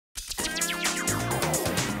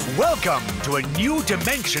Welcome to a new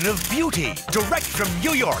dimension of beauty, direct from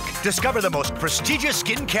New York. Discover the most prestigious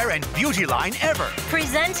skincare and beauty line ever.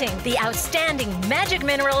 Presenting the outstanding Magic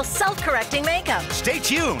Mineral Self-Correcting Makeup. Stay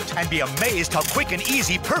tuned and be amazed how quick and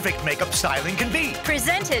easy perfect makeup styling can be.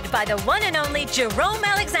 Presented by the one and only Jerome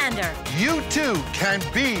Alexander. You too can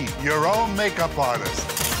be your own makeup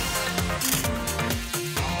artist.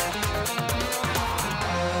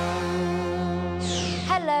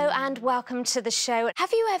 Hello and welcome to the show.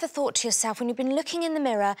 Have you ever thought to yourself when you've been looking in the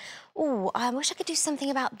mirror, oh, I wish I could do something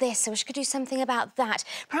about this, I wish I could do something about that.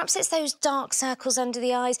 Perhaps it's those dark circles under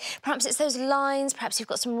the eyes, perhaps it's those lines, perhaps you've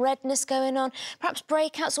got some redness going on, perhaps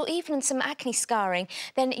breakouts or even some acne scarring.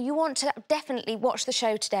 Then you want to definitely watch the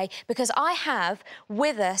show today because I have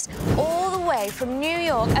with us all the way from New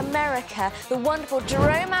York, America, the wonderful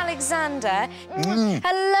Jerome Alexander.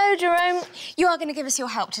 Hello, Jerome. You are going to give us your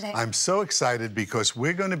help today. I'm so excited because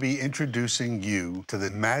we're going to be introducing you to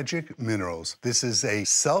the Magic Minerals. This is a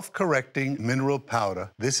self-correcting mineral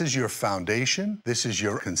powder. This is your foundation, this is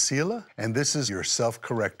your concealer, and this is your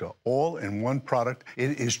self-corrector, all in one product.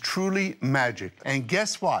 It is truly magic. And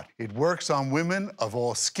guess what? It works on women of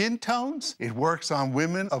all skin tones. It works on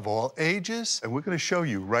women of all ages. And we're going to show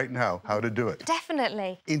you right now how to do it.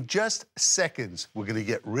 Definitely. In just seconds, we're going to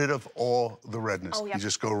get rid of all the redness. Oh, yeah. You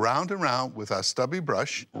just go round and round with our stubby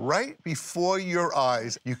brush. Right before your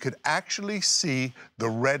eyes, you could actually see the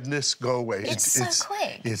redness go away. It's so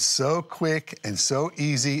quick. It's so quick and so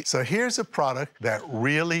easy. So here's a product that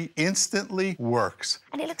really instantly works.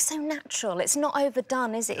 And it looks so natural. It's not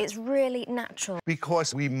overdone, is it? It's really natural.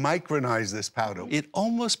 Because we micronize this powder, it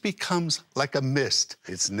almost becomes like a mist.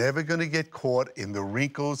 It's never going to get caught in the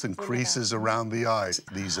wrinkles and creases around the eyes.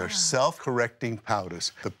 These are self-correcting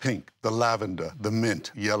powders. The pink, the lavender, the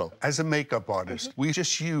mint, yellow. As a makeup artist, we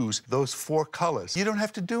just use those 4 colors. You don't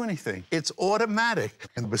have to do anything. It's automatic.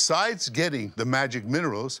 And besides getting the Magic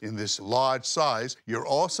Minerals in this large size, you'll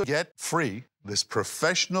also get free this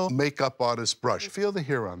professional makeup artist brush. Feel the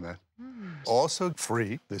hair on that. Also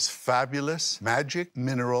free, this fabulous Magic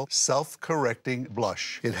Mineral Self-Correcting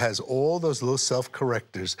Blush. It has all those little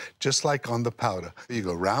self-correctors, just like on the powder. You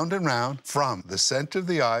go round and round from the center of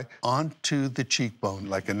the eye onto the cheekbone,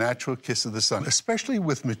 like a natural kiss of the sun. Especially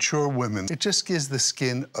with mature women, it just gives the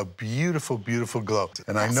skin a beautiful, beautiful glow.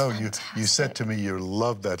 And I know you said to me you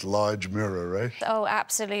love that large mirror, right? Oh,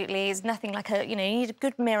 absolutely. It's nothing like you need a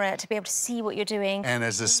good mirror to be able to see what you're doing. And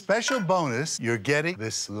as a special bonus, you're getting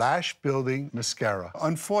this lash-building mascara.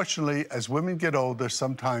 Unfortunately, as women get older,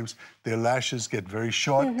 sometimes their lashes get very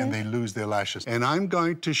short and they lose their lashes. And I'm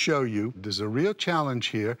going to show you, there's a real challenge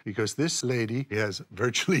here because this lady has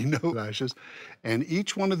virtually no lashes. And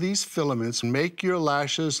each one of these filaments make your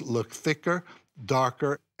lashes look thicker,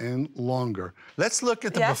 darker, and longer. Let's look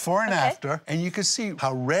at the before and after, and you can see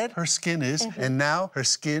how red her skin is, and now her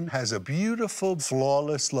skin has a beautiful,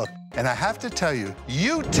 flawless look. And I have to tell you,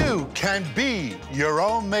 you too can be your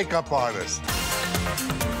own makeup artist.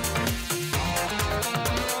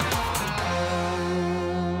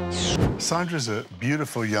 Sandra's a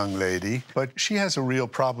beautiful young lady, but she has a real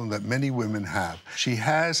problem that many women have. She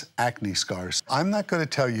has acne scars. I'm not going to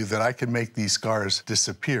tell you that I can make these scars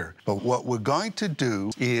disappear, but what we're going to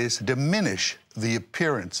do is diminish the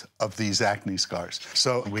appearance of these acne scars.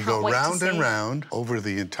 So we go round and round over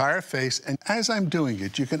the entire face, and as I'm doing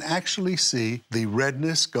it, you can actually see the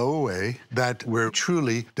redness go away, that we're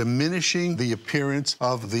truly diminishing the appearance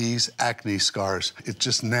of these acne scars. It's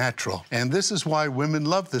just natural. And this is why women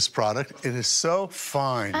love this product. It is so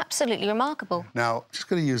fine. Absolutely remarkable. Now, I'm just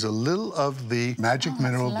going to use a little of the Magic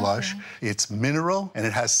Mineral Blush. It's mineral, and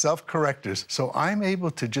it has self-correctors, so I'm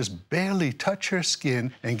able to just barely touch her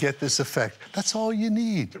skin and get this effect. That's all you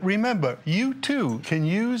need. Remember, you too can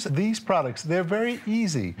use these products. They're very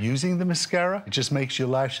easy. Using the mascara, it just makes your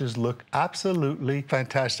lashes look absolutely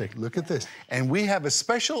fantastic. Look at this. And we have a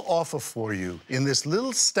special offer for you. In this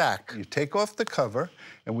little stack, you take off the cover,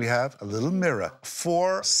 and we have a little mirror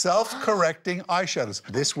for self-correcting eyeshadows.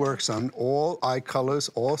 This works on all eye colors,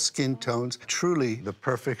 all skin tones, truly the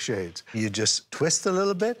perfect shades. You just twist a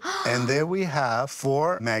little bit, and there we have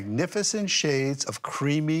 4 magnificent shades of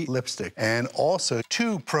creamy lipstick. And also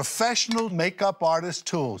 2 professional makeup artist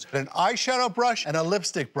tools, an eyeshadow brush and a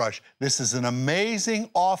lipstick brush. This is an amazing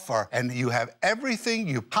offer, and you have everything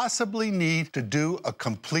you possibly need to do a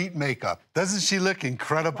complete makeup. Doesn't she look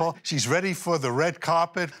incredible? She's ready for the red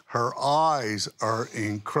carpet. Her eyes are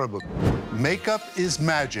incredible. Makeup is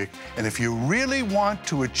magic, and if you really want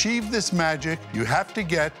to achieve this magic, you have to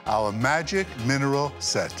get our Magic Mineral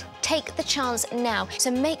Set. Take the chance now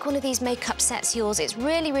to make one of these makeup sets yours. It's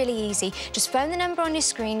really, really easy. Just phone the number on your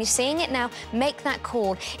screen. You're seeing it now. Make that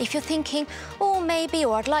call. If you're thinking, oh, maybe,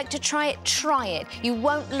 or I'd like to try it, try it. You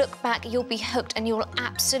won't look back. You'll be hooked, and you'll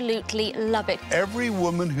absolutely love it. Every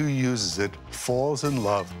woman who uses it falls in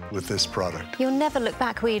love with this product. You'll never look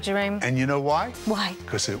back, will you, Jerome? And you know why? Why?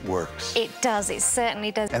 Because it works. It does. It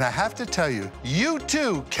certainly does. And I have to tell you, you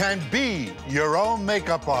too can be your own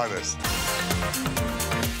makeup artist.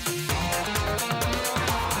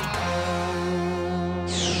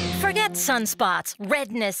 Forget sunspots,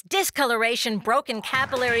 redness, discoloration, broken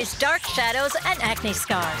capillaries, dark shadows, and acne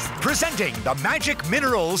scars. Presenting the Magic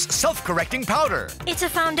Minerals Self-Correcting Powder. It's a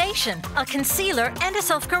foundation, a concealer, and a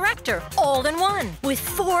self-corrector, all in one. With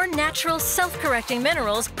 4 natural self-correcting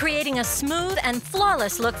minerals, creating a smooth and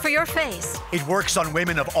flawless look for your face. It works on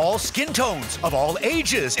women of all skin tones, of all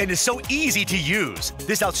ages, and is so easy to use.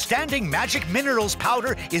 This outstanding Magic Minerals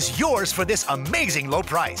powder is yours for this amazing low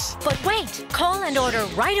price. But wait, call and order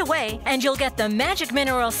right away, and you'll get the Magic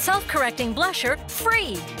Minerals Self-Correcting Blusher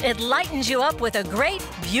free. It lightens you up with a great,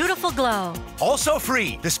 beautiful glow. Also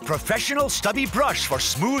free, this professional stubby brush for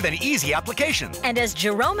smooth and easy application. And as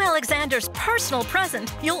Jerome Alexander's personal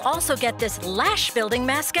present, you'll also get this lash-building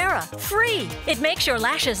mascara free. It makes your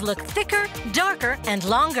lashes look thicker, darker, and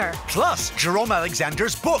longer. Plus, Jerome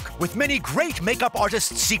Alexander's book with many great makeup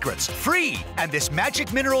artists' secrets free. And this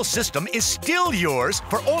Magic Minerals system is still yours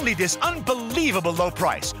for only this unbelievable low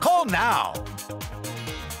price. Call now.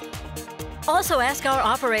 Also ask our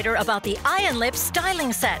operator about the Eye and Lip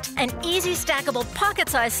Styling Set, an easy stackable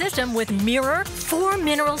pocket-sized system with mirror, 4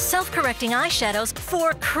 mineral self-correcting eyeshadows,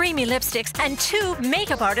 4 creamy lipsticks, and 2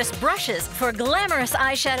 makeup artist brushes for glamorous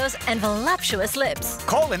eyeshadows and voluptuous lips.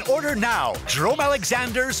 Call and order now. Jerome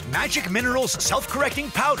Alexander's Magic Minerals Self-Correcting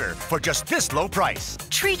Powder for just this low price.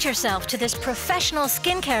 Treat yourself to this professional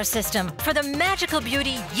skincare system for the magical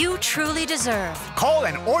beauty you truly deserve. Call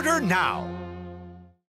and order now.